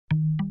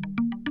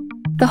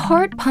The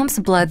heart pumps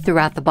blood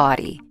throughout the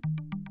body,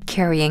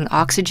 carrying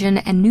oxygen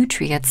and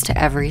nutrients to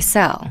every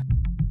cell.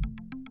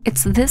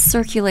 It's this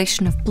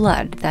circulation of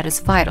blood that is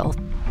vital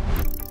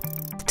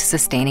to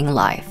sustaining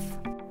life.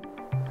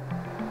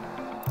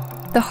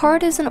 The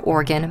heart is an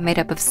organ made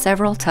up of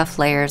several tough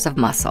layers of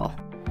muscle.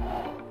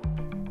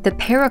 The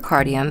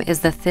pericardium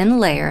is the thin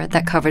layer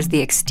that covers the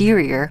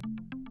exterior,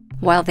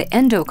 while the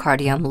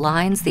endocardium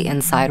lines the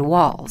inside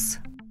walls.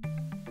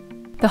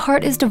 The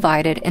heart is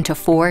divided into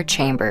 4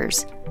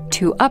 chambers,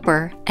 2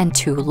 upper and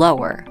 2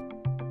 lower.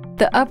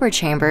 The upper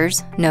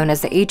chambers, known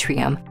as the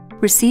atrium,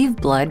 receive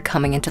blood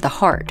coming into the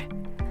heart.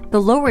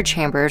 The lower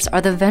chambers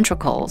are the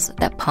ventricles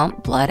that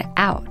pump blood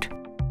out.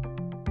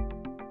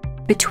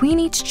 Between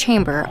each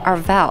chamber are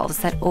valves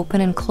that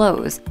open and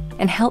close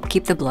and help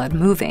keep the blood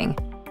moving.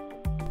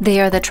 They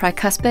are the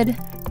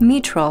tricuspid,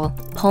 mitral,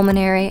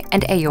 pulmonary,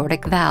 and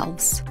aortic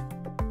valves.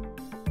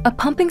 A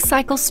pumping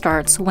cycle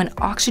starts when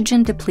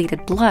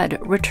oxygen-depleted blood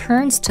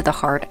returns to the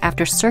heart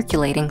after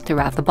circulating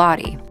throughout the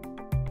body.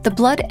 The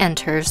blood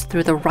enters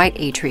through the right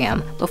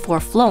atrium before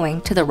flowing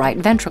to the right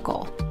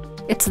ventricle.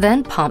 It's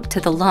then pumped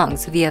to the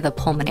lungs via the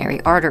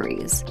pulmonary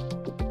arteries.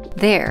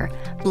 There,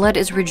 blood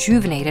is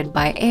rejuvenated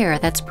by air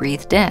that's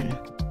breathed in.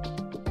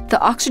 The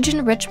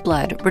oxygen-rich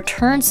blood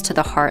returns to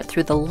the heart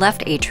through the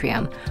left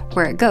atrium,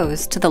 where it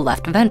goes to the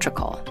left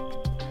ventricle.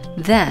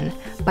 Then,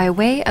 by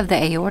way of the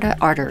aorta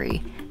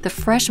artery, the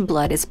fresh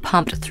blood is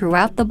pumped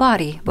throughout the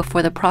body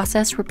before the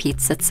process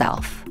repeats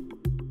itself.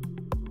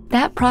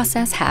 That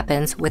process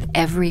happens with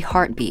every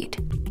heartbeat,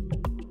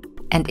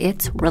 and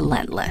it's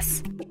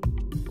relentless.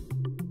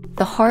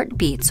 The heart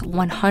beats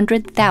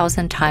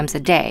 100,000 times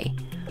a day,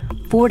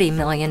 40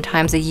 million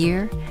times a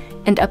year,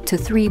 and up to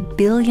 3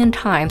 billion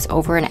times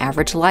over an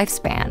average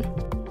lifespan.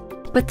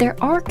 But there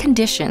are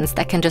conditions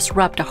that can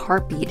disrupt a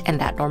heartbeat and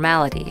that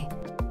normality.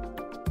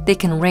 They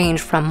can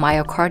range from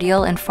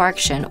myocardial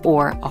infarction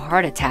or a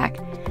heart attack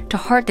to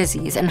heart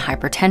disease and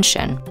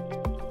hypertension.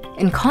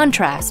 In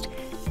contrast,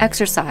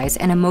 exercise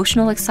and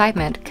emotional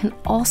excitement can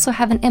also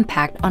have an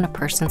impact on a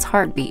person's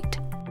heartbeat.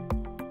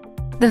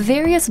 The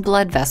various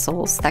blood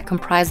vessels that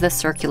comprise the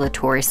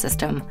circulatory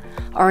system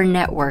are a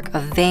network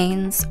of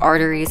veins,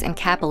 arteries, and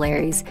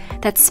capillaries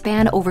that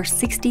span over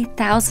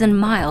 60,000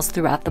 miles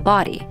throughout the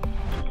body,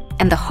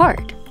 and the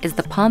heart is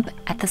the pump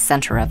at the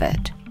center of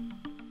it.